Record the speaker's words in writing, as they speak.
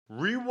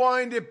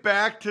Rewind it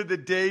back to the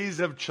days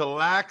of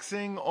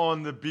chillaxing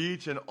on the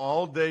beach and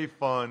all-day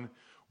fun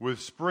with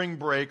Spring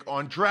Break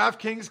on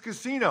DraftKings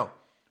Casino.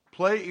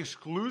 Play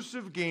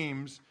exclusive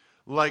games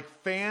like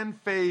Fan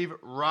Fave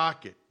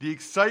Rocket. The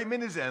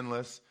excitement is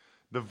endless,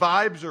 the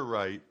vibes are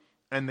right,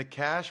 and the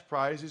cash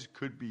prizes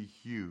could be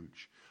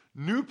huge.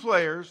 New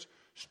players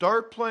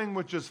start playing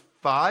with just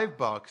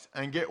 $5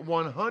 and get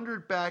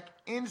 $100 back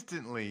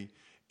instantly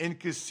in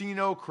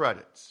casino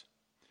credits.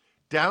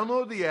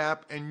 Download the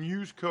app and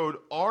use code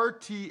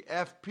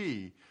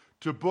RTFP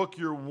to book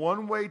your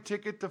one-way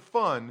ticket to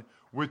fun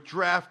with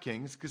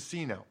DraftKings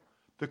Casino.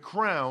 The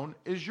crown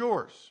is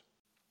yours.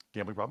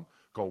 Gambling problem?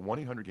 Call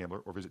 1-800-GAMBLER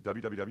or visit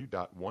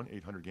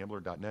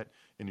www.1800gambler.net.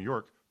 In New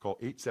York, call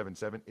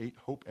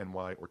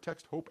 877-8-HOPE-NY or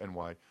text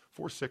HOPE-NY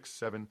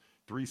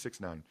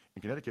 467-369.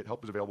 In Connecticut,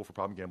 help is available for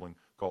problem gambling.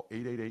 Call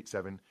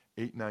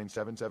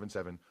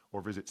 888-7-897-7777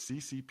 or visit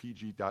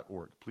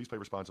ccpg.org. Please play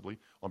responsibly.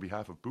 On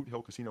behalf of Boot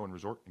Hill Casino and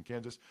Resort in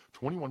Kansas,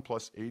 21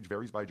 plus, age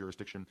varies by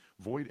jurisdiction,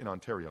 void in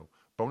Ontario.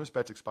 Bonus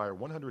bets expire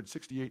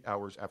 168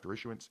 hours after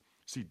issuance.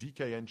 See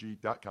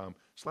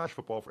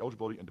dkng.com/football for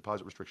eligibility and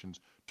deposit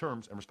restrictions,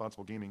 terms, and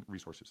responsible gaming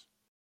resources.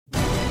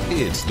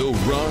 It's the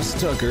Ross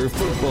Tucker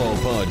Football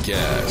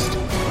Podcast.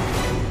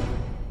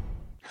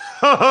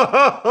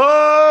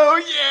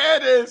 Oh, yeah,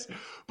 it is.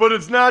 But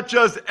it's not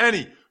just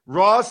any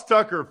Ross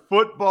Tucker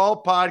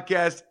Football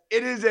Podcast.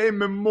 It is a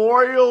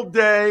Memorial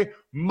Day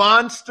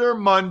Monster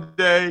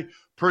Monday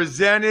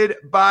presented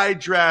by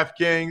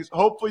DraftKings.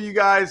 Hopefully you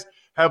guys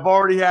have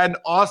already had an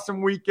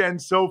awesome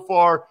weekend so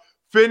far.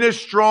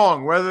 Finish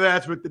strong, whether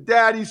that's with the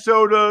daddy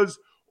sodas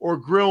or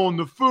grilling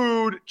the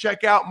food.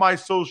 Check out my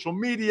social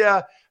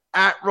media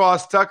at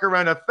Ross Tucker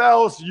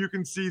NFL so you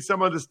can see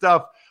some of the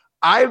stuff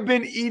I've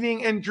been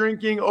eating and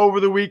drinking over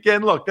the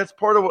weekend. Look, that's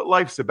part of what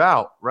life's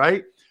about,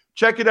 right?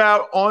 Check it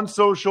out on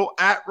social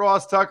at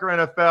Ross Tucker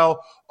NFL.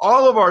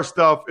 All of our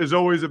stuff is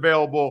always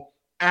available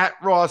at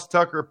Ross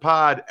Tucker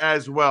Pod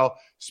as well.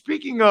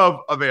 Speaking of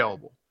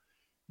available,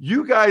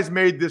 you guys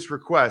made this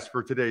request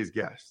for today's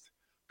guest.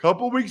 A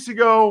couple weeks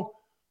ago,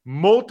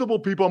 multiple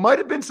people, might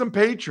have been some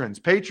patrons,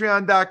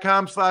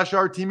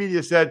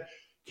 patreon.com/RTmedia said,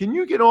 can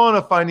you get on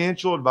a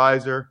financial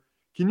advisor?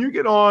 Can you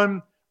get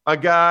on a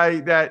guy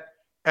that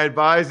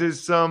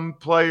advises some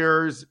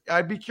players?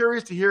 I'd be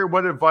curious to hear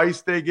what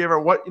advice they give or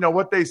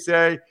what they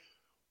say.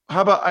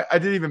 How about I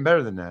did even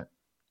better than that.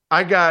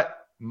 I got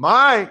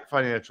my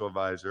financial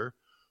advisor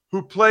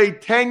who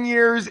played 10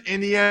 years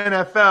in the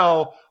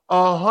NFL,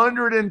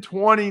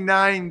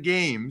 129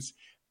 games,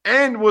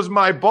 and was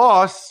my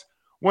boss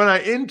when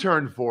I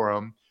interned for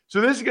him. So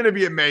this is going to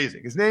be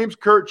amazing. His name's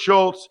Kurt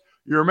Schultz.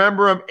 You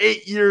remember him,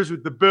 8 years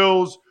with the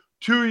Bills,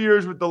 2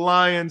 years with the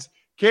Lions.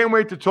 Can't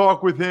wait to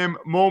talk with him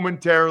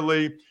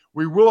momentarily.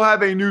 We will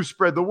have a new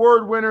Spread the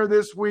Word winner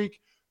this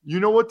week. You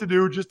know what to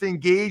do. Just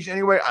engage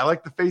anyway. I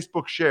like the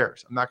Facebook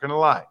shares. I'm not going to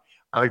lie.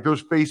 I like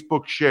those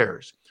Facebook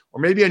shares.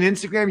 Or maybe on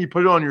Instagram, you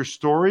put it on your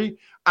story.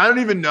 I don't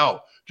even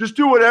know. Just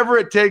do whatever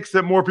it takes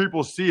that more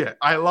people see it.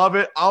 I love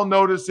it. I'll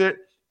notice it,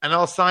 and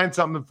I'll sign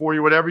something for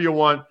you, whatever you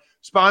want.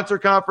 Sponsor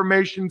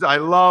confirmations, I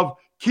love.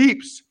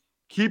 Keeps.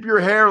 Keep your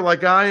hair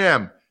like I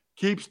am.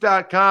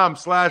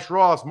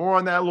 Keeps.com/Ross. More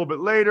on that a little bit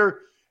later.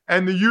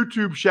 And the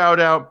YouTube shout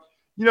out.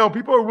 You know,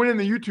 people are winning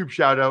the YouTube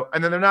shout out,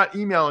 and then they're not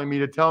emailing me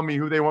to tell me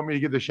who they want me to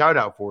give the shout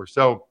out for.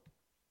 So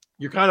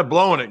you're kind of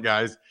blowing it,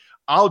 guys.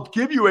 I'll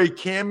give you a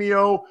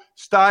cameo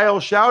style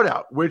shout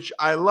out, which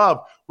I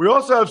love. We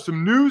also have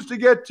some news to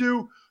get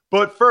to,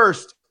 but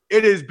first,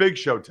 it is Big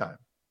Show time.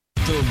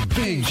 The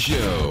Big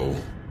Show.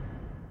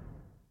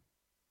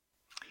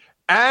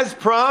 As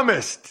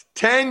promised,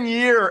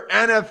 10-year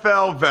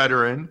NFL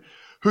veteran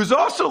who's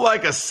also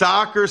like a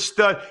soccer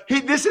stud.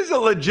 This is a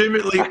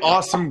legitimately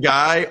awesome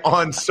guy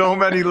on so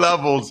many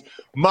levels.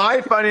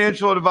 My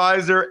financial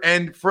advisor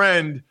and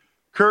friend,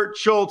 Kurt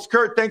Schultz.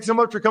 Kurt, thanks so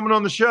much for coming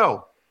on the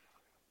show.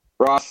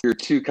 Ross, you're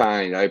too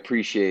kind. I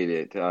appreciate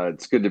it.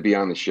 It's good to be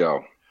on the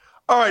show.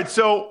 All right.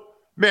 So,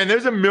 man,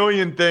 there's a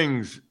million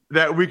things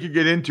that we could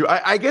get into.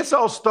 I guess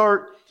I'll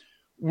start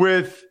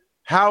with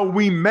how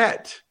we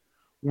met,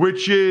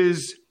 which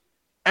is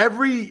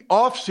every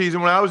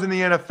offseason when I was in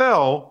the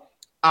NFL,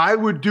 I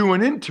would do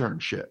an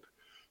internship.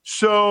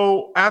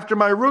 So after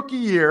my rookie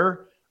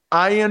year,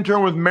 I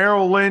interned with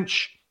Merrill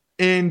Lynch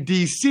in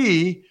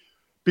D.C.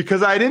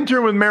 because I had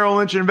interned with Merrill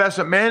Lynch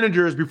Investment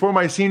Managers before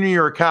my senior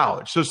year of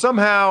college. So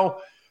somehow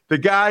the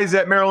guys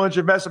at Merrill Lynch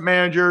Investment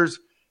Managers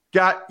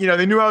got,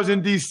 they knew I was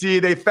in D.C.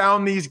 They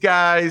found these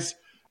guys,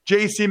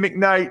 J.C.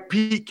 McKnight,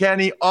 Pete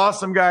Kenny,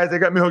 awesome guys. They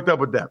got me hooked up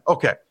with them.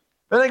 Okay.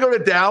 Then I go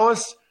to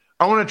Dallas.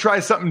 I want to try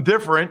something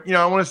different.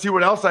 I want to see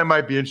what else I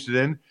might be interested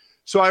in.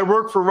 So I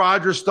work for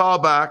Roger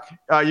Staubach.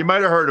 You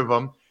might have heard of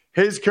him.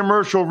 His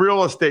commercial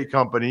real estate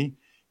company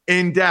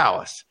in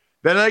Dallas.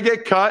 Then I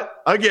get cut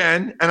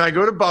again, and I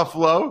go to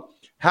Buffalo,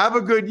 have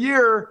a good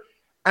year.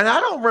 And I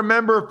don't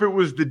remember if it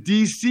was the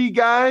DC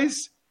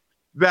guys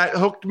that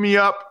hooked me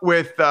up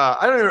with,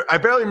 I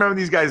barely remember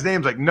these guys'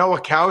 names, like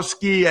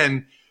Nowakowski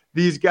and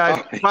these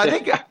guys. But I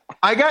think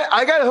I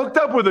got hooked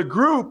up with a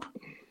group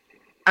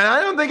And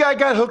I don't think I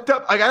got hooked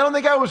up. Like, I don't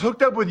think I was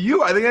hooked up with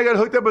you. I think I got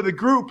hooked up with the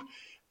group.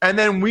 And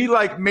then we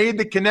like made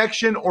the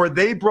connection, or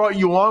they brought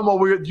you on while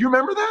we were. Do you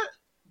remember that?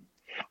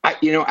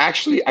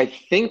 Actually, I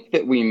think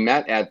that we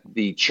met at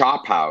the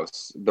Chop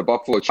House, the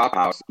Buffalo Chop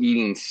House,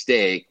 eating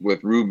steak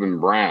with Reuben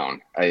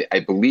Brown.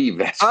 I believe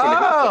that's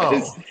what it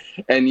was.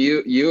 And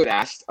you had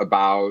asked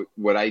about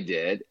what I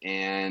did,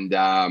 and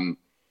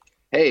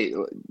hey,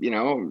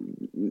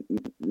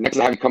 next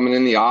time coming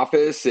in the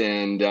office,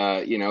 and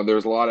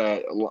there's a lot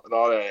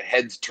of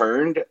heads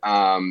turned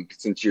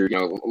since you're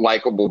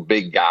likable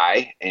big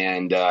guy,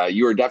 and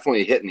you were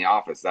definitely hitting the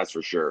office, that's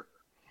for sure.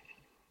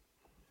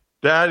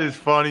 That is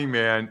funny,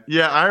 man.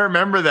 Yeah, I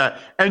remember that.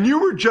 And you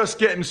were just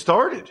getting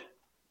started.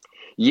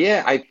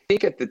 Yeah, I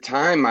think at the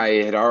time I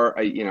had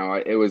already,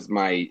 it was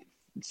my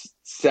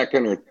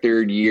second or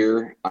third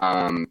year.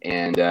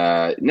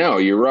 No,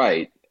 you're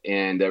right.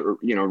 And,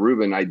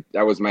 Reuben,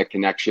 that was my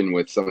connection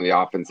with some of the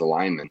offensive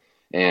linemen.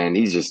 And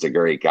he's just a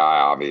great guy,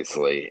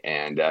 obviously.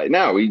 And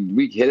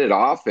we hit it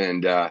off,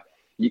 and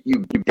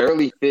you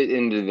barely fit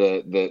into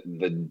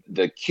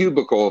the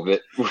cubicle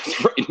that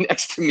was right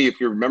next to me, if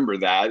you remember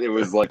that. It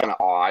was like kind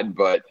of odd,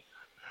 but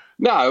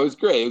no, it was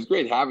great. It was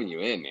great having you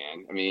in,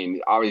 man. I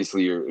mean,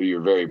 obviously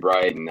you're very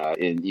bright,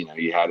 and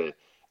you had an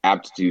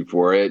aptitude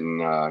for it, and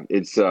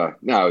it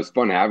was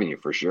fun having you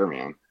for sure,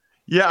 man.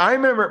 Yeah, I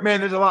remember, man.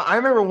 There's a lot. I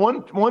remember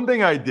one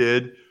thing I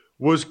did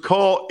was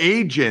call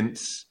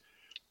agents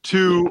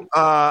to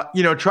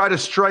try to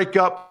strike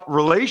up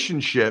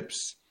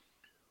relationships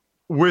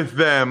with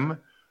them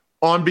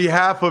on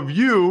behalf of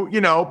you,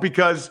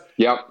 because,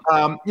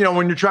 when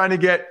you're trying to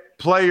get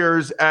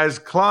players as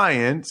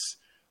clients,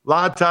 a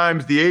lot of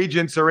times the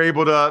agents are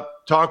able to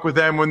talk with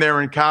them when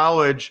they're in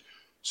college.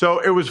 So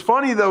it was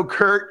funny, though,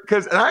 Kurt,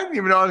 and I didn't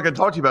even know I was going to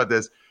talk to you about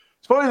this.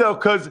 It's funny, though,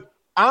 because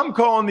I'm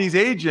calling these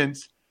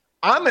agents.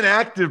 I'm an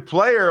active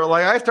player.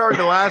 Like, I started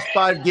the last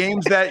 5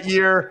 games that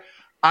year.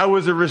 I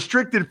was a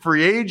restricted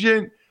free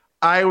agent.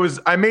 I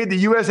made the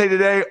USA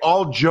Today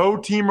All Joe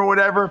team or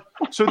whatever.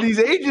 So these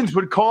agents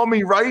would call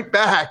me right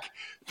back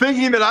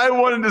thinking that I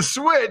wanted to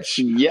switch,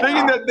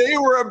 thinking that they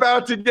were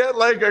about to get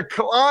like a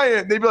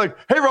client. They'd be like,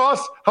 "Hey,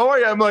 Ross, how are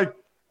you?" I'm like,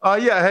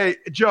 yeah, hey,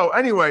 Joe.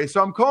 Anyway,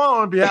 so I'm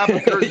calling on behalf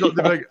of Kurt. They'd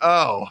be like,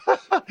 oh.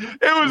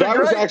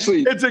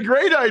 It's a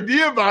great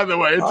idea, by the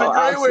way. It's a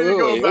great way to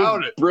go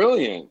about it.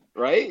 Brilliant.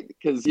 Right?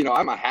 Because,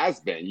 I'm a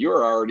has-been.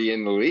 You're already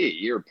in the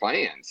league. You're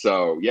playing.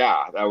 So,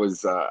 yeah, that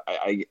was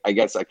I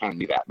guess I kind of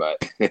knew that.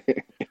 But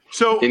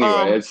so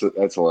anyway,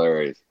 that's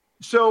hilarious.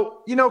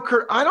 So,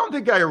 Kurt, I don't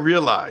think I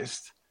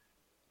realized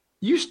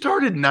you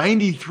started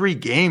 93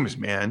 games,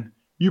 man.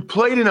 You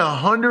played in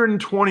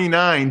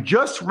 129,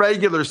 just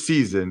regular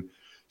season,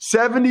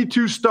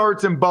 72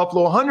 starts in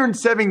Buffalo,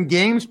 107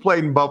 games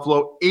played in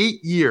Buffalo,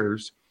 8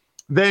 years,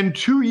 then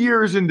 2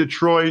 years in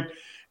Detroit,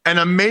 an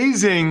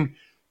amazing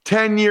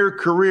 10-year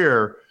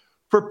career.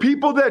 For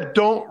people that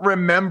don't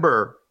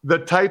remember the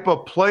type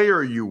of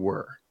player you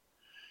were,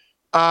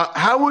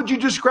 how would you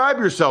describe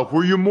yourself?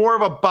 Were you more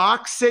of a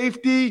box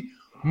safety,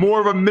 more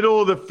of a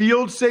middle of the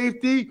field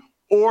safety,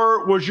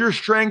 or was your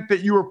strength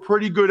that you were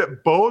pretty good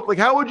at both? Like,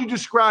 how would you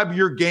describe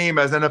your game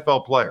as an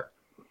NFL player?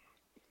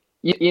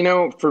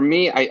 For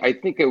me, I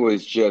think it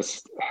was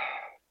just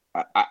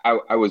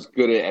I was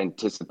good at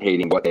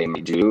anticipating what they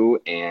may do,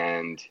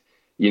 and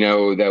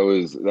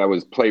that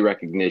was play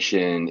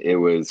recognition. It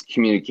was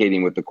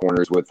communicating with the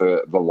corners, with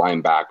the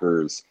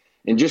linebackers,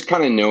 and just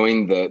kind of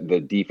knowing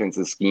the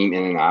defensive scheme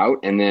in and out.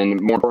 And then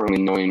more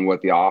importantly, knowing what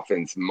the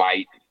offense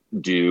might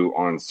do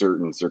on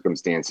certain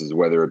circumstances,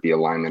 whether it be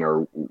alignment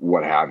or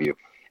what have you.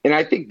 And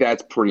I think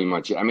that's pretty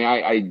much it. I mean,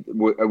 I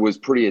was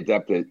pretty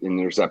adept at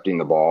intercepting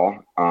the ball.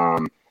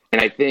 And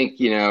I think,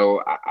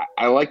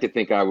 I like to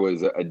think I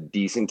was a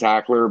decent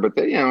tackler, but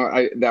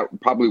that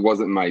probably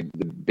wasn't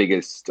the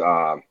biggest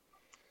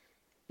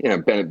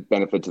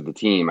benefit to the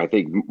team. I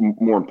think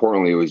more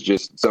importantly, it was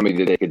just somebody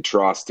that they could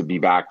trust to be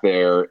back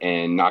there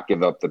and not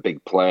give up the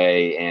big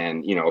play,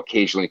 and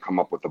occasionally come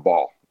up with the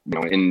ball.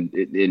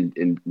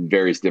 In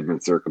various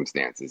different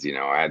circumstances.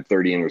 I had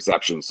 30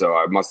 interceptions, so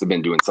I must have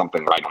been doing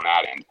something right on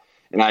that end.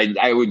 And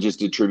I would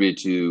just attribute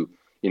to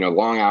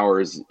long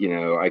hours.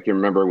 I can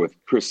remember with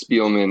Chris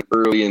Spielman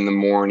early in the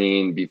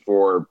morning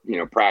before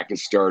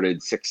practice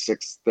started,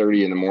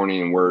 6:30 in the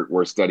morning, and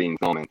we're studying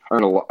film. And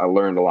I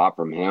learned a lot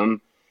from him.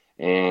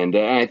 And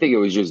I think it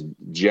was just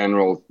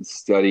general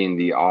studying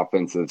the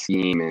offensive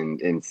scheme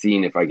and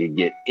seeing if I could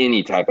get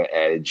any type of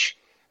edge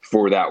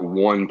for that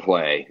one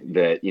play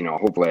that,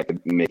 hopefully I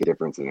could make a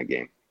difference in the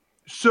game.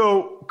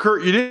 So,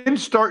 Kurt, you didn't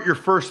start your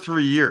first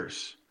 3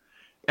 years.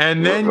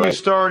 And then you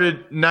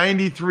started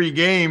 93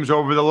 games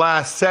over the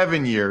last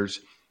 7 years.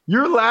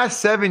 Your last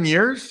 7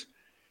 years,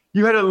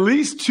 you had at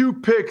least 2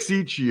 picks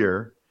each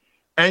year,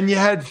 and you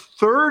had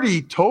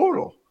 30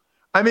 total.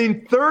 I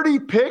mean, 30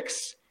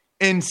 picks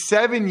in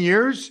 7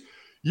 years,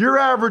 you're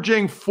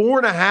averaging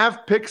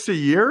 4.5 picks a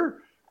year.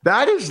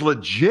 That is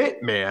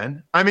legit,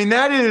 man. I mean,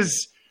 that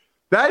is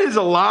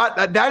a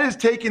lot. That is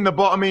taking the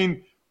ball. I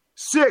mean,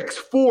 6,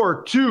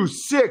 4, 2,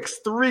 6,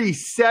 3,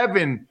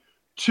 7,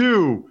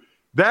 too.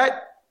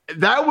 That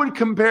would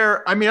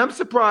compare. I mean, I'm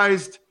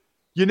surprised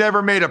you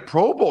never made a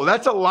Pro Bowl.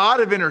 That's a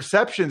lot of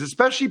interceptions,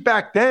 especially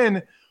back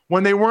then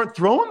when they weren't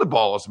throwing the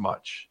ball as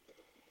much.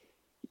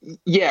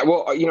 Yeah,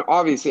 well,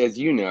 obviously, as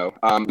you know,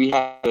 we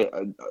had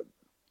an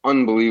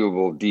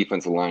unbelievable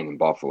defensive line in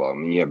Buffalo. I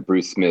mean, you have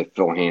Bruce Smith,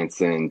 Phil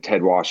Hansen,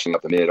 Ted Washington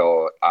up the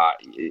middle.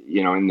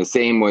 And the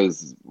same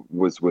was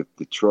with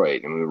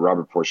Detroit. I mean,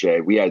 Robert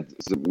Porcher. We had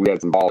some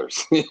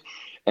ballers.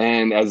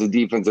 And as a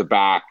defensive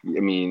back, I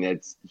mean,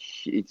 it's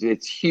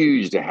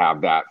huge to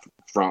have that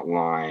front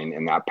line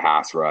and that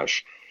pass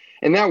rush.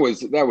 And that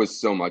was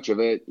so much of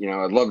it.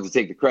 I'd love to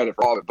take the credit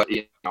for all of it, but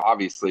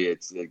obviously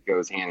it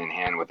goes hand in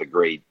hand with a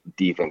great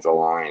defensive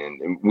line,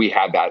 and we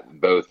had that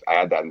both. I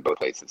had that in both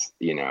places.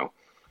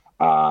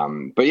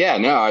 But yeah,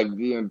 no,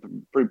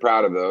 I'm pretty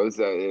proud of those.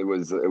 It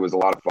was a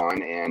lot of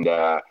fun, and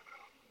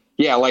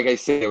yeah, like I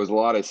said, it was a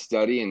lot of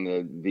study in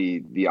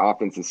the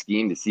offensive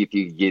scheme to see if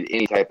you could get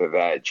any type of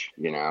edge.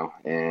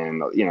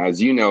 And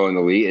as you know in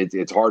the league,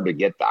 it's hard to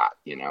get that.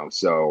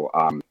 So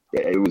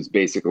it was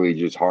basically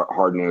just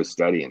hard-nosed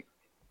studying.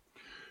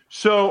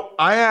 So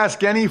I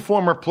ask any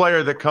former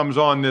player that comes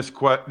on this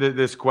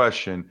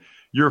question,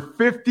 you're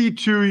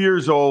 52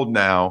 years old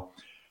now.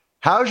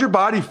 How's your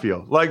body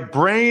feel? Like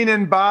brain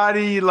and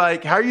body,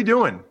 like how are you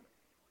doing?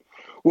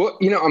 Well,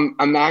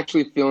 I'm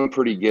actually feeling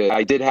pretty good.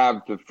 I did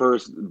have the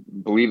first,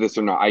 believe this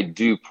or not, I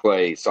do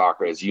play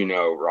soccer, as you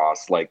know,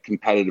 Ross, like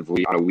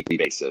competitively on a weekly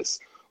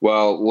basis.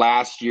 Well,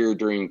 last year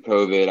during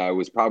COVID, I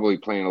was probably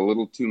playing a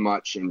little too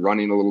much and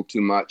running a little too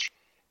much.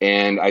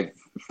 And I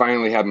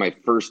finally had my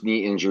first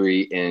knee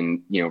injury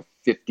in,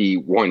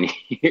 51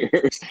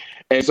 years.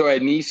 And so I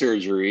had knee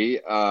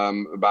surgery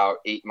about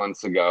 8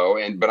 months ago.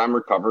 But I'm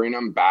recovering.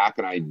 I'm back,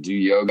 and I do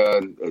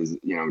yoga,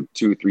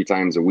 2 or 3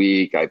 times a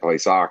week. I play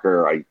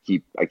soccer. I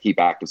keep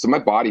active. So my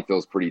body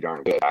feels pretty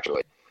darn good,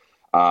 actually.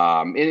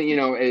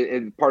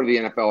 And part of the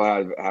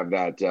NFL have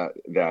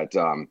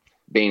that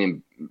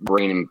brain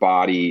and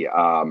body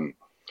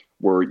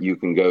where you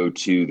can go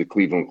to the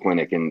Cleveland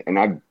Clinic, and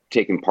I've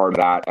taken part of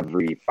that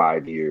every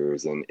 5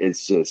 years, and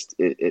it's just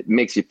it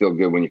makes you feel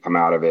good when you come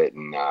out of it,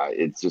 and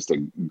it's a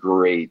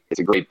great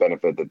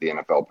benefit that the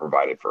NFL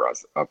provided for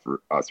us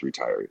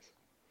retirees.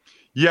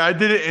 Yeah, I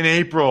did it in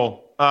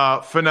April.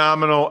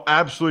 Phenomenal,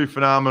 absolutely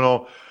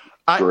phenomenal.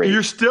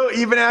 You're still,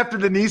 even after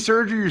the knee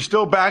surgery, you're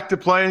still back to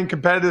playing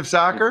competitive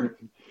soccer?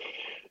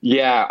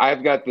 Yeah,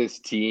 I've got this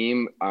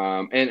team,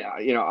 and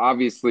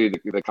obviously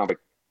the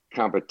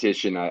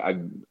competition.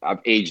 I've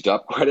aged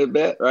up quite a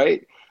bit,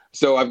 right?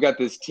 So I've got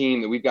this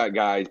team that we've got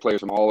players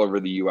from all over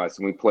the U.S.,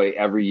 and we play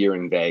every year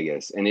in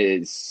Vegas, and it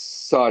is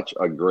such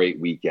a great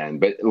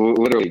weekend. But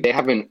literally,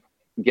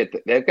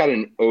 they've got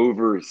an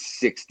over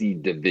 60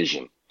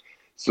 division,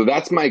 so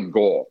that's my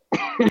goal.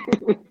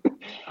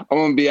 I'm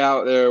gonna be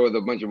out there with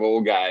a bunch of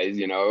old guys,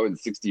 and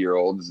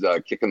 60-year-olds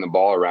kicking the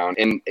ball around,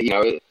 and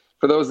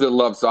for those that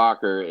love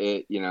soccer,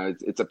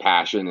 it's a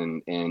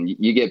passion, and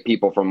you get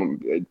people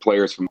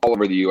players from all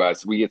over the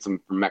U.S. We get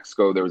some from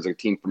Mexico. There was a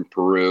team from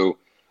Peru.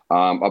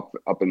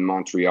 Up in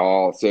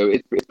Montreal, so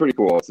it's pretty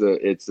cool.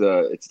 It's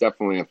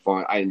definitely a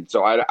fun. I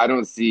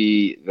don't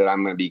see that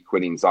I'm going to be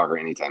quitting soccer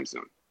anytime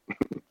soon.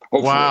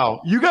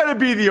 Wow, you got to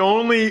be the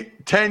only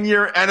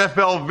 10-year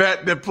NFL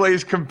vet that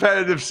plays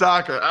competitive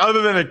soccer,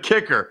 other than a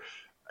kicker.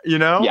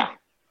 Yeah,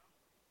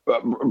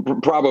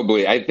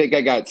 probably. I think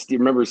I got Steve.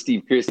 Remember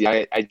Steve Christie?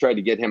 I tried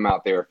to get him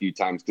out there a few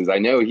times because I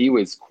know he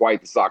was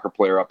quite the soccer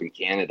player up in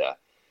Canada,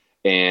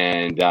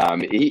 and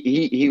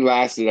he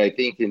lasted, I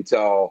think,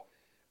 until.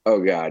 Oh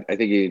God, I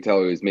think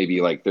until he was maybe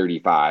like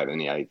 35,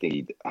 and I think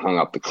he hung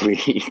up the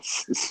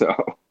cleats. So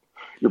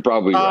you're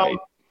probably right.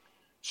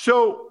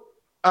 So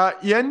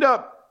you end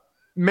up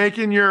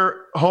making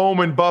your home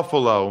in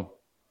Buffalo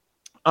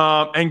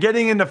and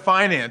getting into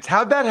finance.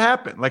 How'd that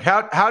happen? Like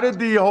how did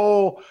the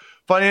whole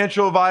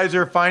financial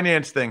advisor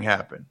finance thing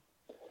happen?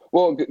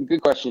 Well,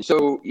 good question.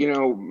 So,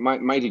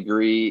 my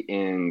degree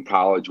in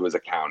college was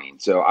accounting.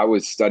 So I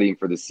was studying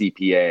for the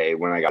CPA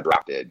when I got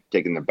drafted,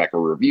 taking the Becker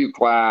Review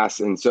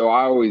class. And so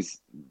I always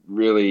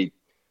really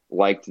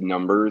liked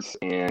numbers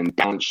and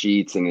balance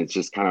sheets. And it's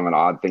just kind of an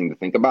odd thing to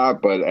think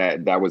about,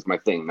 but that was my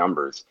thing,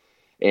 numbers.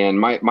 And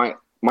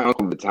my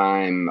uncle at the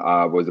time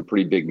was a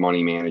pretty big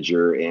money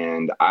manager,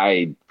 and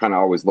I kind of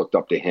always looked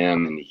up to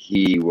him. And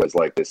he was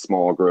like this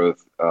small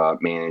growth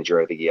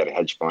manager. I think he had a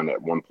hedge fund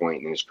at one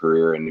point in his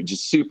career, and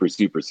just super,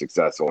 super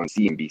successful on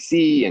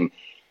CNBC. And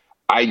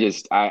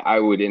I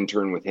would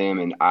intern with him,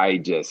 and I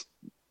just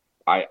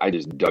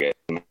dug it.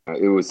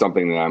 It was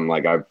something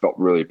that I felt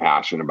really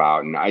passionate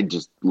about, and I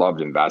just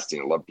loved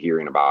investing. I loved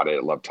hearing about it.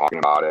 I loved talking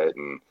about it.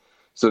 And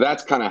so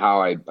that's kind of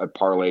how I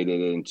parlayed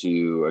it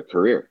into a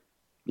career.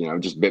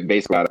 Just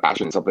basically out of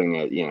passion, something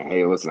that,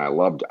 hey, listen, I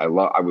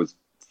was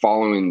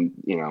following,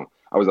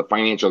 I was a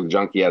financial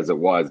junkie as it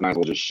was. Might as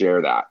well just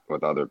share that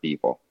with other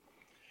people.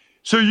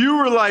 So you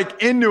were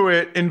like into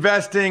it,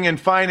 investing in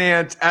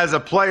finance as a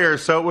player.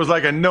 So it was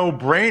like a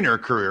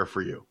no-brainer career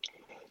for you.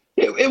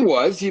 It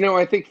was,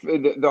 I think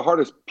the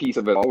hardest piece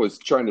of it all was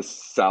trying to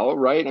sell,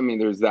 right? I mean,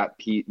 there's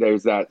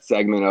that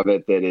segment of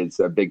it that is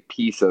a big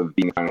piece of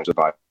being a financial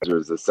advisor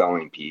is the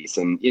selling piece.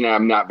 And,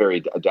 I'm not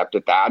very adept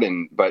at that.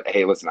 But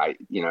hey, listen,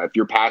 if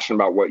you're passionate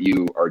about what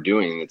you are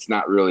doing, it's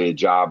not really a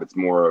job. It's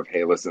more of,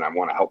 hey, listen, I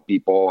want to help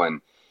people.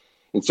 And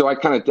so I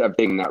kind of have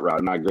taken that route.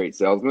 I'm not a great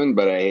salesman,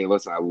 but hey,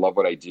 listen, I love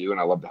what I do and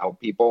I love to help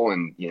people.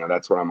 And,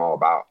 that's what I'm all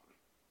about.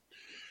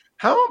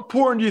 How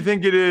important do you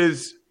think it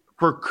is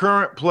for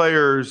current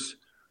players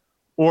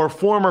or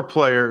former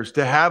players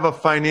to have a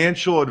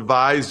financial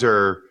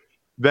advisor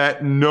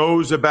that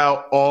knows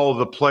about all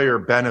the player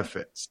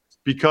benefits?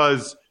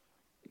 Because,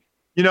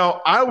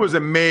 I was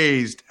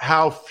amazed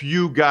how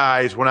few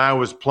guys when I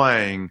was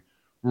playing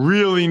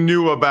really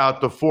knew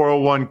about the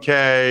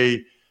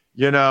 401k,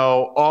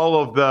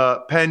 all of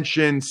the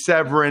pension,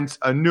 severance,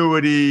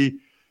 annuity,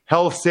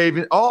 health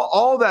savings,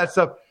 all that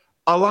stuff.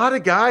 A lot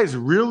of guys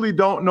really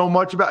don't know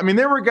much about. I mean,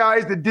 there were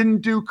guys that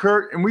didn't do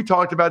Kurt, and we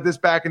talked about this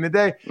back in the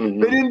day.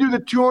 Mm-hmm. They didn't do the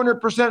 200%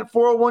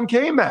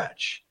 401k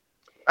match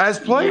as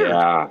players.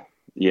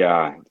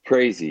 Yeah,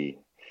 crazy.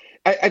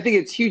 I think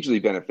it's hugely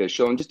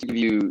beneficial. And just to give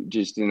you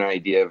just an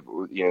idea of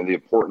the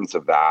importance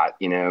of that,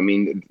 I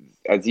mean,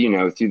 as you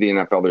know, through the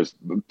NFL, there's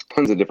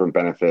tons of different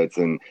benefits,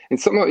 and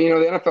some of the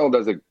NFL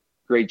does a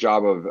great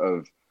job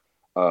of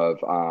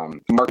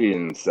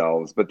marketing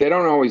themselves, but they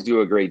don't always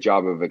do a great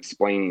job of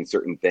explaining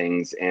certain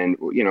things. And,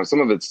 some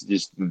of it's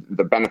just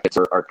the benefits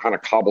are kind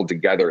of cobbled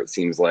together, it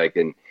seems like.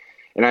 And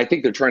I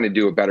think they're trying to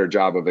do a better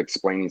job of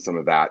explaining some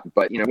of that.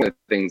 But, one of the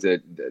things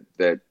that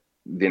the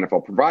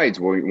NFL provides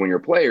when you're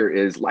a player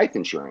is life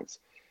insurance.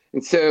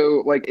 And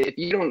so, like, if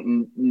you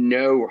don't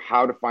know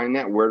how to find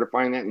that, where to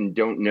find that, and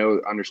don't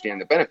understand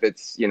the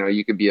benefits,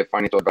 you could be a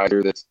financial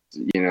advisor that's,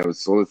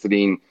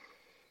 soliciting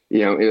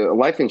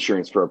life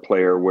insurance for a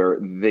player where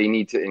they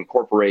need to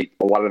incorporate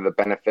a lot of the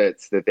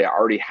benefits that they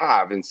already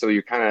have. And so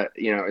you're kind of,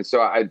 and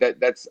so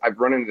I've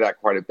run into that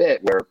quite a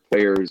bit where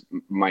players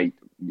might,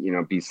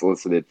 be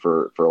solicited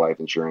for life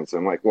insurance. And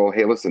I'm like, well,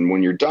 hey, listen,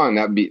 when you're done,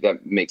 that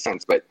makes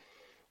sense. But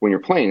when you're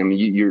playing, I mean,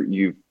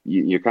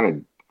 you're kind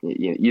of,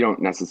 you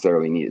don't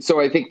necessarily need it. So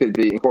I think that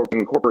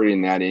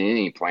incorporating that in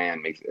any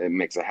plan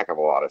makes a heck of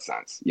a lot of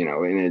sense,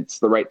 and it's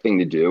the right thing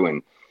to do.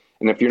 And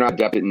if you're not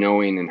adept at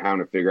knowing and how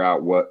to figure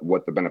out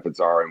what the benefits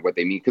are and what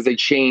they mean, because they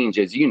change,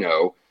 as you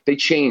know, they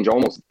change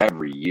almost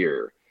every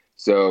year.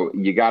 So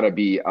you got to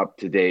be up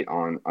to date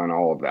on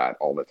all of that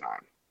all the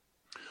time.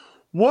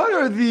 What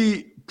are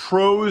the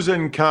pros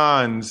and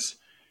cons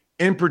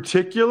in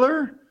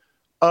particular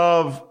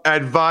of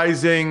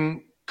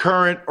advising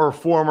current or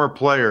former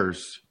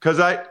players? Because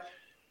I,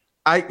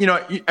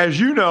 as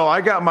you know,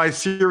 I got my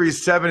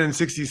Series 7 and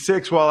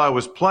 66 while I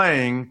was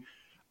playing.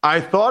 I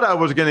thought I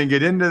was going to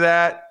get into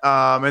that.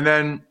 And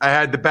then I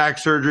had the back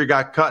surgery,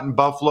 got cut in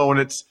Buffalo. And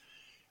it's,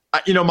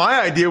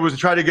 my idea was to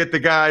try to get the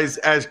guys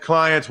as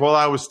clients while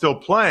I was still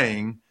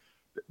playing.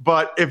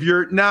 But if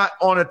you're not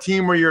on a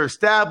team where you're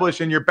established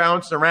and you're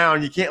bouncing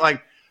around, you can't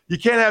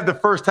have the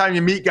first time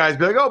you meet guys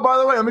be like, oh, by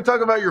the way, let me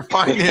talk about your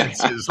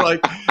finances.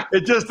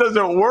 It just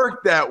doesn't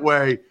work that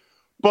way.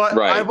 But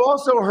right. I've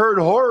also heard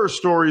horror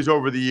stories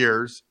over the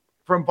years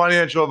from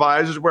financial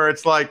advisors where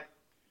it's like,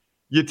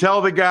 you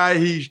tell the guy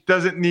he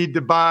doesn't need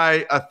to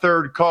buy a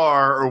third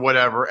car or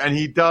whatever, and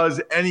he does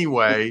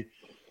anyway.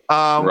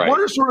 Right. What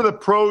are sort of the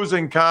pros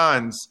and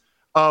cons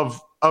of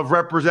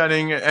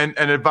representing and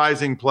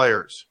advising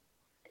players?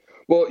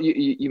 Well,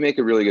 you make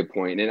a really good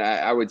point. And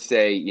I would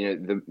say,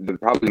 the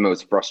probably the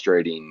most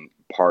frustrating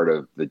part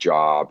of the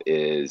job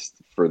is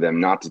for them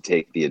not to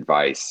take the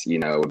advice,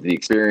 the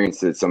experience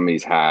that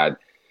somebody's had.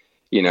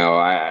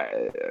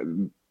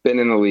 Been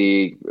in the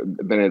league,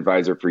 been an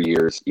advisor for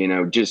years,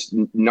 just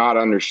not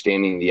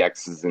understanding the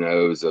X's and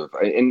O's of,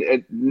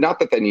 and not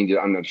that they need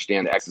to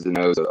understand the X's and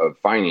O's of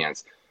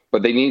finance,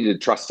 but they need to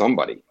trust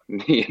somebody,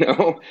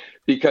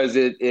 because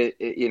it's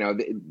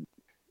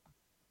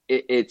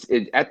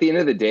at the end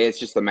of the day, it's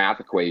just the math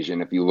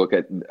equation. If you look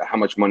at how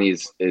much money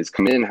is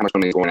coming in, how much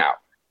money is going out.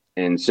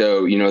 And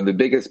so, the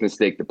biggest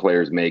mistake the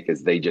players make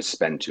is they just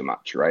spend too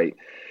much, right?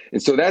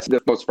 And so that's the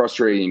most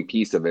frustrating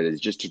piece of it, is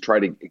just to try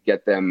to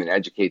get them and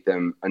educate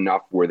them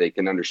enough where they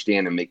can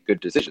understand and make good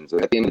decisions.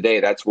 And at the end of the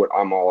day, that's what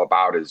I'm all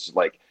about, is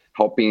like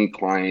helping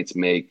clients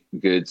make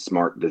good,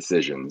 smart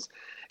decisions.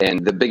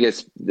 And the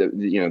biggest,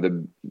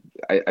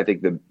 I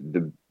think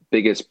the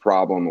biggest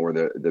problem or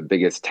the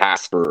biggest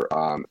task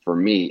for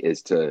me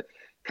is to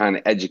kind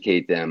of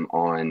educate them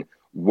on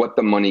what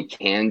the money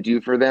can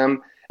do for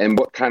them and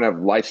what kind of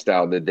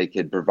lifestyle that they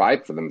could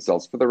provide for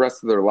themselves for the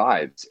rest of their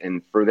lives,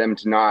 and for them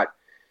to not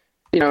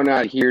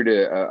adhere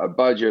to a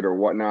budget or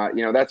whatnot.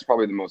 That's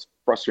probably the most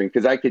frustrating,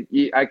 because I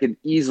could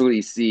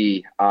easily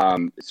see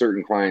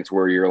certain clients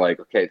where you're like,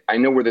 okay, I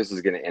know where this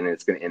is going to end, and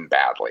it's going to end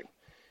badly.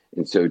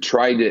 And so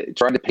try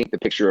to paint the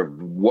picture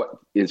of what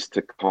is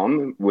to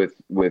come with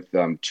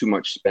too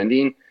much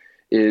spending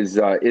is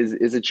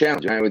a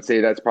challenge. And I would say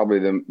that's probably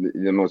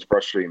the most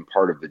frustrating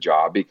part of the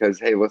job, because,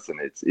 hey, listen,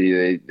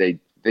 they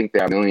think they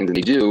have millions, and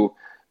they do,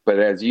 but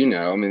as you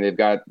know, I mean, they've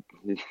got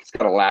it's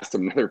got to last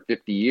them another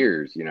 50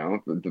 years,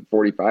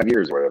 45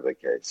 years, whatever the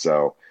case.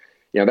 So,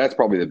 that's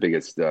probably the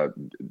biggest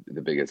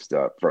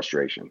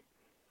frustration.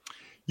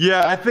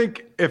 Yeah, I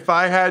think if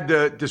I had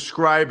to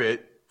describe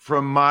it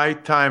from my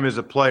time as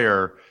a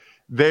player,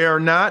 they are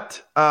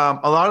not a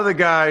lot of the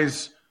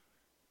guys.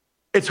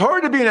 It's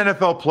hard to be an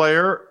NFL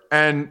player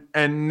and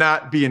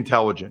not be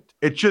intelligent.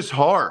 It's just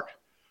hard.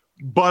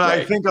 But right.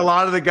 I think a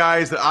lot of the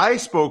guys that I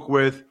spoke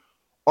with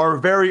are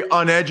very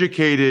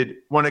uneducated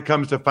when it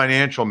comes to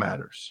financial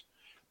matters.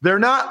 They're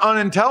not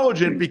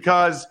unintelligent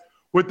because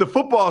with the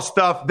football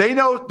stuff, they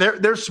know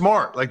they're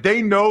smart. Like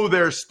they know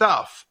their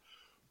stuff,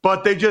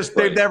 but they've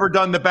never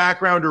done the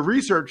background or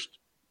research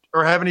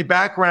or have any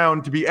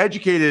background to be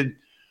educated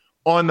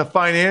on the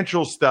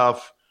financial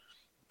stuff.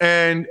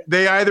 And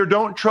they either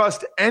don't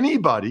trust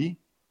anybody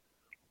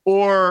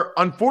or,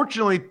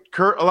 unfortunately,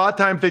 Kurt, a lot of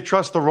times they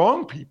trust the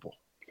wrong people.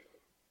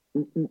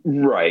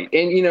 Right.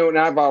 And, and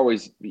I've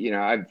always,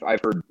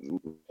 I've heard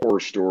horror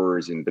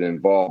stories and been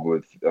involved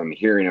with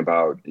hearing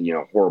about,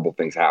 horrible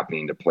things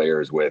happening to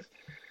players with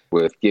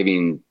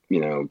giving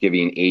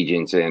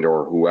agents and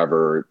or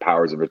whoever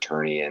powers of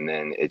attorney. And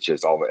then it's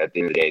just all at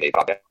the end of the day, they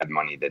thought they had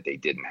money that they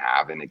didn't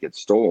have and it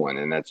gets stolen.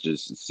 And that's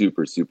just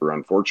super, super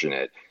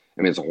unfortunate.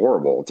 I mean, it's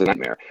horrible. It's a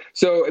nightmare.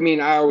 So,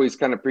 I always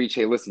kind of preach,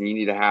 hey, listen, you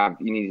need to have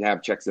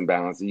checks and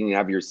balances. You need to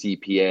have your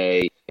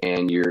CPA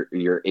and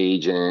your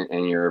agent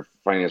and your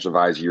financial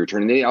advisor, your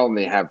attorney. They all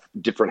may have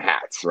different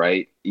hats,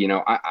 right?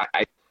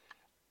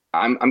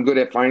 I'm good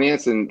at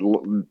finance,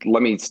 and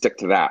let me stick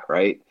to that,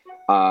 right?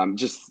 I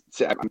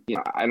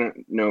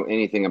don't know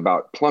anything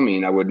about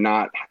plumbing. I would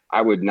not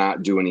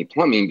do any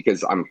plumbing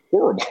because I'm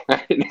horrible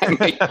at it. That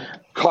might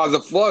cause a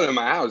flood in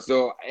my house.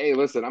 So, hey,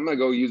 listen, I'm going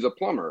to go use a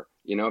plumber.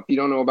 If you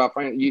don't know about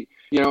finance,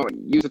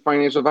 use a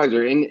financial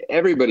advisor, and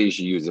everybody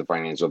should use a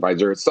financial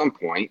advisor at some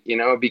point,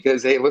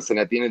 because, hey, listen,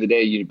 at the end of the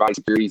day, you buy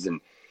securities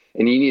and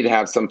you need to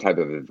have some type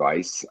of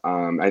advice.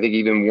 I think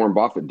even Warren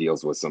Buffett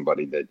deals with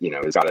somebody that,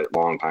 has got a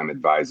long time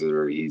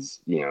advisor. He's,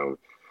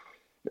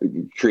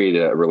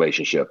 created a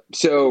relationship.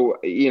 So,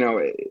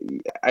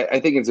 I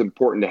think it's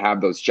important to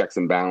have those checks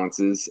and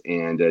balances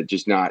and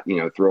just not,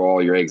 throw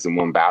all your eggs in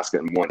one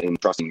basket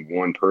and trusting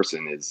one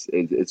person it's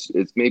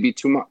maybe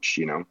too much,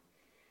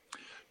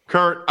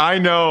 Kurt, I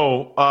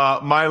know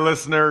my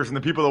listeners and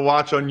the people that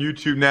watch on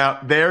YouTube now,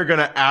 they're going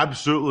to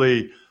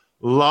absolutely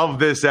love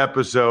this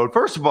episode.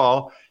 First of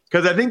all,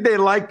 because I think they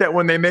like that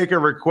when they make a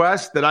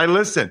request that I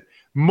listen.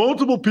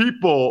 Multiple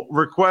people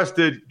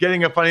requested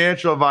getting a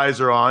financial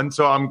advisor on,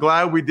 so I'm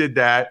glad we did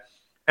that.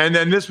 And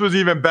then this was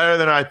even better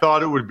than I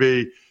thought it would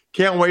be.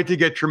 Can't wait to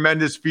get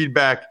tremendous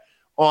feedback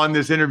on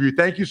this interview.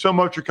 Thank you so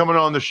much for coming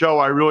on the show.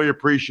 I really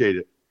appreciate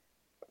it.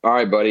 All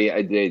right, buddy.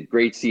 I did.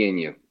 Great seeing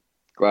you.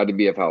 Glad to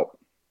be of help.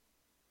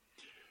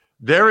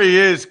 There he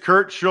is,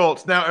 Kurt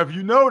Schultz. Now, if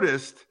you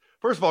noticed,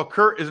 first of all,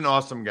 Kurt is an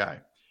awesome guy.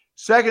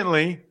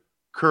 Secondly,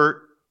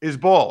 Kurt is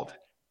bald.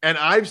 And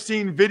I've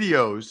seen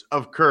videos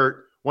of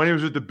Kurt when he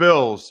was with the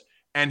Bills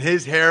and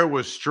his hair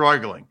was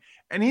struggling.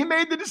 And he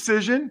made the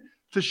decision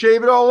to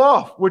shave it all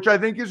off, which I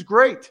think is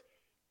great.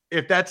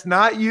 If that's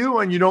not you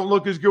and you don't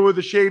look as good with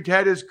a shaved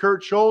head as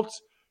Kurt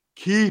Schultz,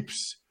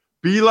 Keeps.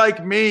 Be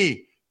like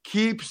me.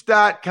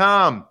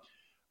 Keeps.com.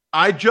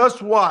 I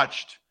just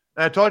watched,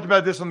 and I talked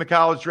about this on the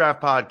College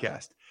Draft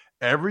podcast.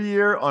 Every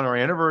year on our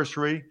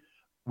anniversary,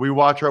 we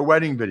watch our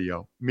wedding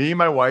video. Me,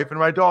 my wife, and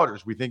my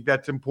daughters. We think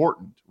that's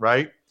important,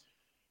 right?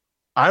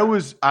 I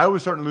was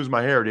starting to lose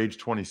my hair at age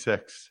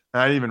 26.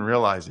 And I didn't even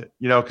realize it,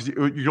 because you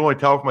can only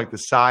tell from like the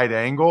side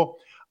angle.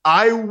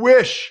 I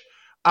wish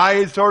I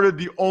had started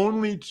the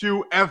only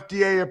 2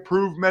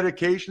 FDA-approved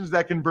medications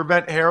that can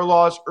prevent hair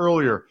loss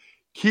earlier.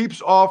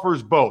 Keeps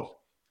offers both.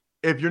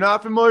 If you're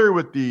not familiar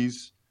with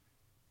these,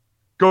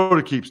 go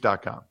to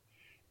Keeps.com.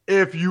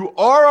 If you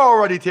are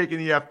already taking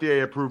the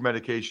FDA-approved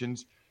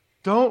medications,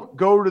 don't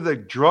go to the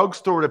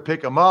drugstore to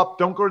pick them up.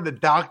 Don't go to the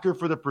doctor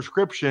for the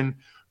prescription.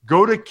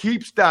 Go to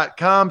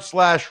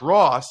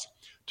Keeps.com/Ross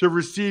to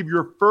receive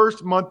your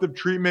first month of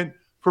treatment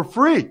for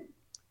free.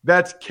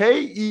 That's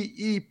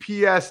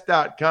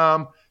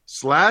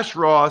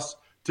KEEPS.com/Ross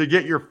to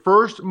get your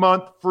first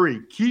month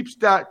free.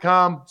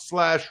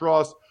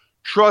 Keeps.com/Ross.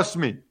 Trust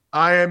me,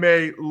 I am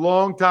a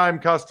longtime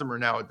customer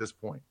now at this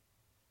point.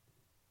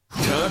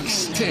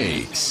 Tux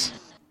Takes.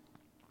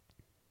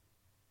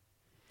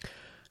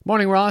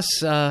 Morning, Ross.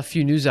 A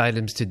few news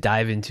items to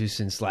dive into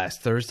since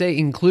last Thursday,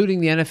 including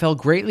the NFL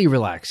greatly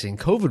relaxing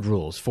COVID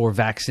rules for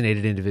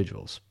vaccinated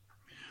individuals.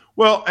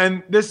 Well,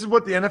 and this is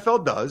what the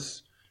NFL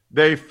does.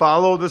 They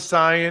follow the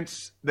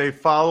science. They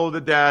follow the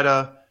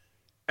data.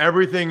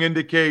 Everything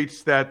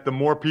indicates that the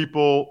more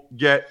people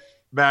get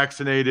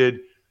vaccinated,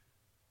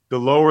 the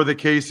lower the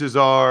cases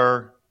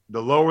are,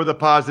 the lower the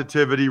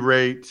positivity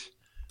rate.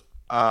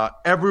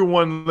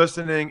 Everyone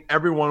listening,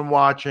 everyone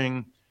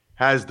watching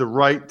has the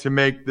right to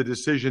make the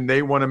decision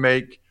they want to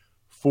make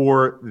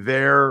for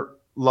their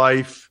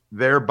life,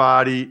 their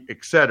body,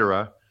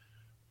 etc.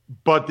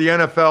 But the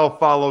NFL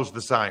follows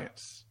the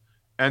science.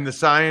 And the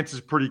science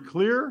is pretty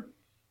clear.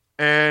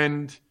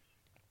 And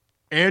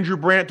Andrew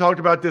Brandt talked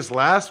about this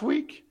last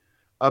week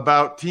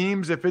about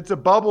teams. If it's a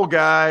bubble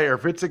guy or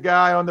if it's a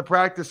guy on the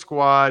practice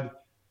squad,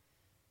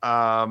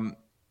 my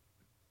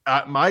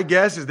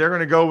guess is they're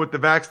going to go with the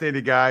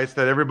vaccinated guys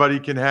so that everybody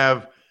can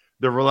have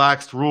the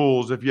relaxed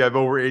rules if you have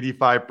over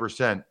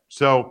 85%.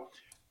 So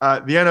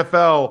the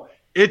NFL,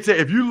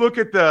 if you look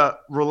at the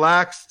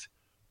relaxed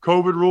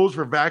COVID rules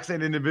for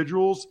vaccinated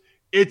individuals,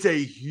 it's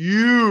a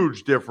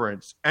huge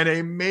difference and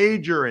a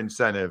major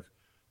incentive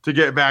to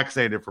get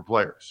vaccinated for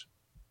players.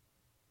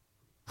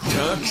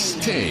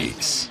 Tux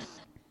Takes.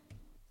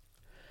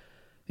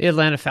 The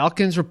Atlanta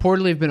Falcons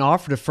reportedly have been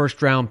offered a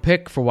first-round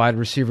pick for wide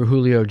receiver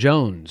Julio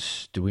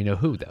Jones. Do we know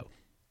who, though?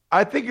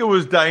 I think it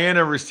was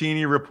Diana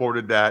Rossini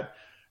reported that.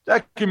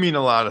 That can mean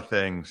a lot of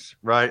things,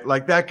 right?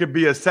 Like that could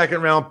be a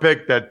second-round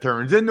pick that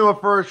turns into a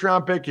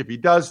first-round pick if he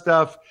does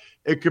stuff.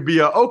 It could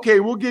be okay,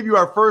 we'll give you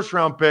our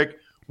first-round pick.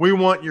 We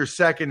want your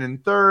second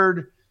and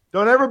third.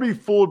 Don't ever be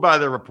fooled by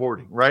the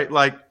reporting, right?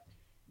 Like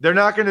they're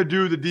not going to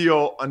do the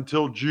deal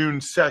until June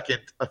 2nd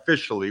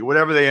officially,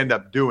 whatever they end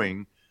up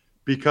doing,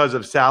 because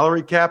of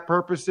salary cap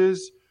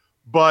purposes.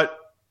 But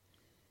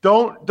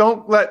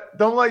don't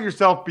let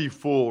yourself be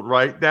fooled,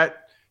 right?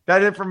 That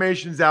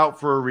information's out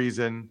for a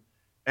reason,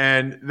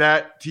 and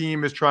that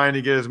team is trying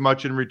to get as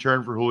much in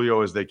return for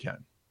Julio as they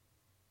can.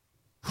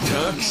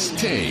 Tux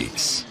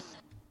Takes.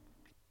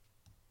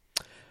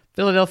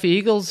 Philadelphia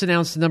Eagles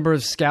announced a number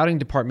of scouting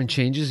department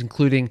changes,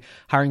 including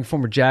hiring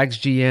former Jags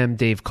GM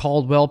Dave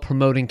Caldwell,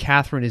 promoting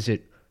Catherine. How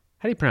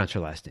do you pronounce her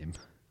last name?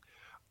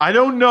 I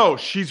don't know.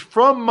 She's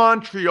from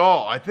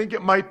Montreal. I think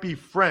it might be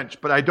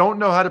French, but I don't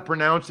know how to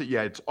pronounce it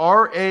yet. It's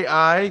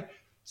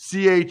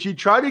Raiche.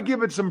 Try to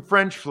give it some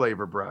French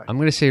flavor, Brian. I'm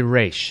going to say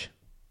Raiche.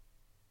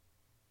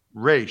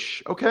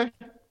 Raiche. Okay.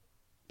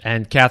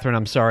 And Catherine,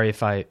 I'm sorry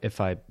if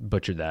I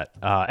butchered that.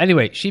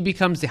 Anyway, she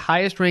becomes the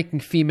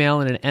highest-ranking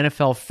female in an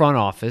NFL front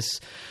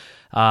office,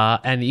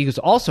 and the Eagles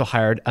also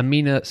hired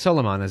Amina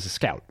Soliman as a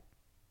scout.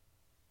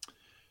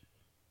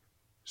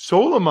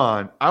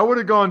 Soliman. I would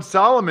have gone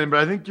Solomon, but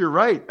I think you're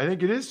right. I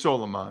think it is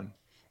Soliman.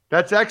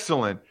 That's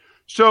excellent.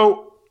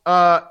 So,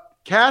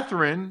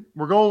 Catherine,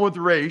 we're going with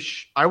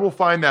Raiche. I will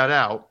find that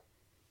out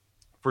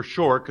for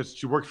sure because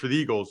she works for the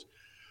Eagles.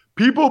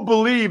 People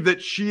believe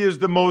that she is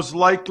the most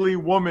likely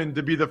woman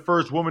to be the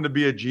first woman to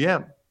be a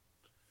GM.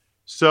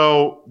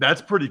 So that's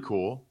pretty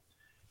cool.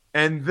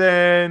 And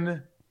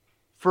then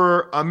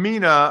for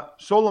Amina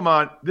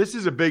Soliman, this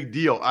is a big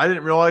deal. I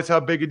didn't realize how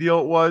big a deal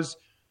it was.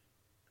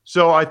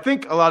 So I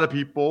think a lot of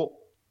people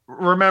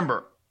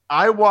remember,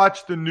 I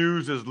watch the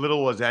news as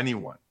little as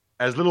anyone.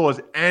 But I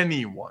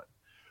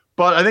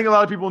think a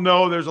lot of people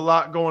know there's a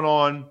lot going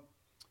on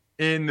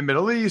in the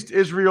Middle East,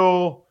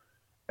 Israel,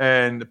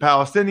 and the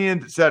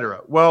Palestinians, etc.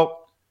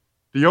 Well,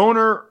 the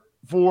owner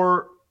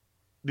for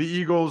the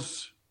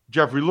Eagles,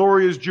 Jeffrey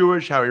Lurie, is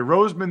Jewish. Howie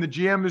Roseman, the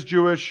GM, is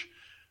Jewish.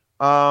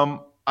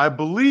 I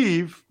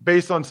believe,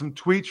 based on some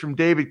tweets from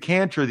David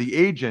Cantor, the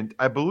agent,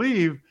 I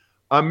believe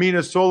Amina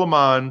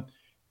Soliman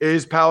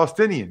is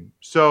Palestinian.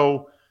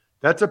 So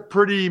that's a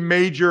pretty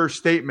major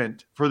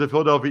statement for the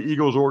Philadelphia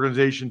Eagles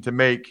organization to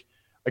make.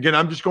 Again,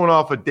 I'm just going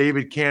off of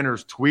David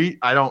Cantor's tweet.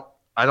 I don't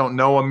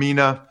know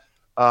Amina,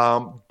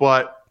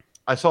 but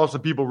I saw some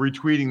people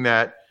retweeting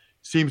that.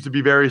 Seems to be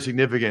very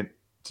significant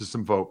to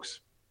some folks.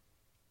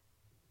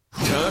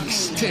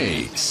 Tux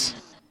Takes.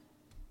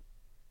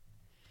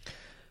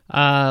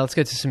 Let's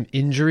get to some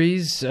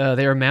injuries.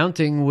 They are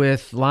mounting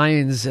with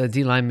Lions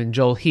D lineman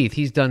Joel Heath.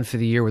 He's done for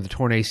the year with a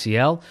torn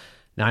ACL.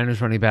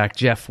 Niners running back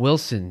Jeff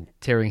Wilson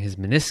tearing his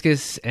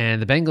meniscus.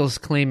 And the Bengals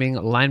claiming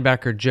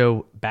linebacker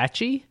Joe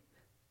Bachie. Is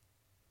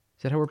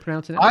that how we're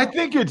pronouncing it? I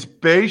think it's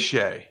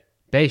Bachie.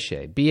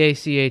 Bachie,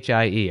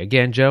 B-A-C-H-I-E.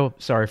 Again, Joe,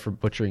 sorry for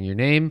butchering your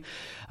name.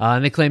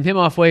 And they claimed him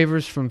off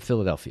waivers from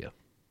Philadelphia.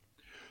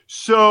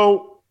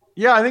 So,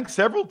 yeah, I think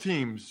several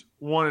teams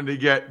wanted to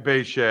get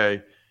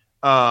Bachie,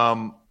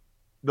 the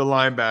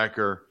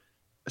linebacker.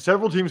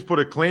 Several teams put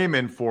a claim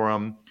in for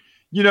him.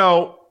 You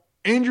know,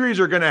 injuries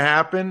are going to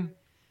happen.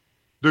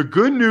 The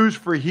good news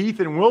for Heath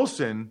and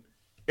Wilson,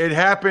 it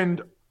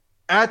happened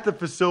at the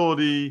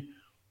facility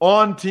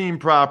on team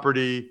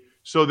property.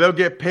 So they'll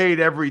get paid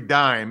every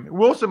dime.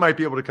 Wilson might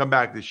be able to come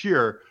back this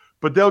year,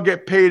 but they'll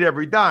get paid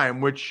every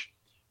dime, which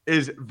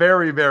is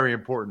very, very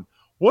important.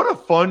 What a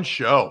fun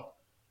show.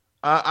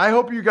 I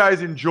hope you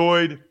guys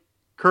enjoyed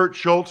Kurt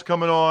Schultz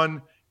coming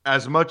on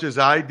as much as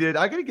I did.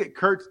 I got to get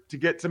Kurt to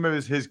get some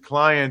of his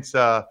clients'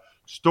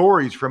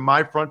 stories from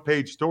my front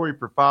page story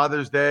for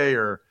Father's Day,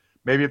 or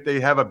maybe if they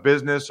have a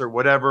business or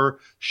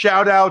whatever.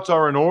 Shout outs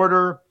are in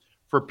order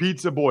for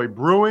Pizza Boy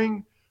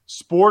Brewing,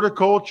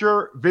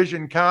 Sporticulture,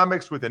 Vision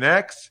Comics with an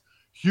X,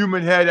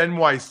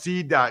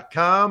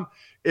 HumanHeadNYC.com.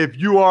 If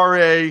you are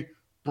a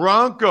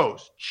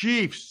Broncos,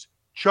 Chiefs,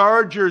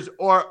 Chargers,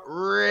 or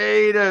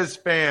Raiders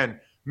fan,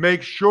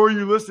 make sure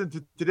you listen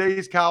to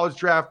today's College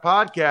Draft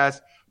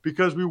podcast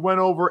because we went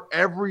over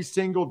every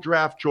single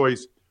draft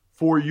choice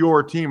for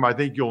your team. I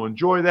think you'll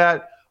enjoy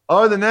that.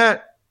 Other than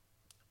that,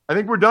 I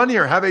think we're done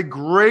here. Have a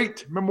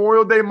great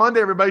Memorial Day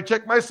Monday, everybody.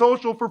 Check my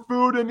social for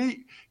food and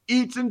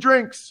eats and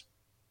drinks.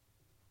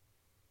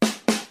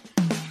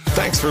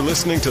 Thanks for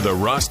listening to the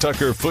Ross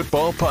Tucker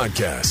Football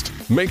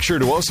Podcast. Make sure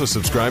to also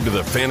subscribe to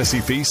the Fantasy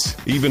Feast,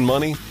 Even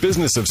Money,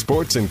 Business of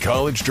Sports, and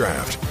College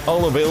Draft.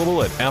 All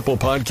available at Apple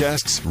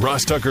Podcasts,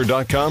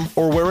 rosstucker.com,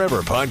 or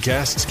wherever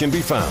podcasts can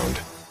be found.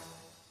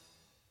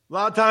 A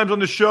lot of times on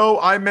the show,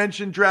 I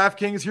mentioned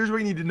DraftKings. Here's what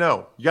you need to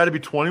know. You got to be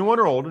 21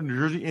 or older, New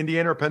Jersey,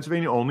 Indiana, or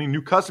Pennsylvania only.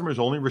 New customers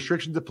only.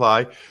 Restrictions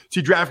apply.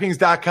 See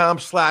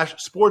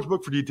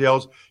DraftKings.com/sportsbook for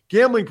details.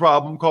 Gambling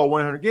problem, call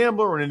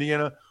 1-800-GAMBLER, or in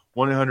Indiana,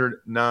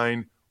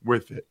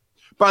 1-800-9-WITH-IT.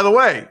 By the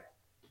way,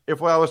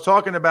 if what I was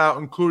talking about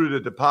included a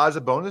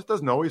deposit bonus,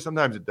 doesn't always,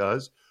 sometimes it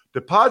does.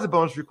 Deposit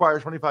bonus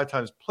requires 25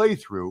 times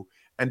playthrough,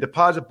 and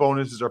deposit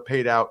bonuses are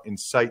paid out in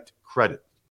site credit.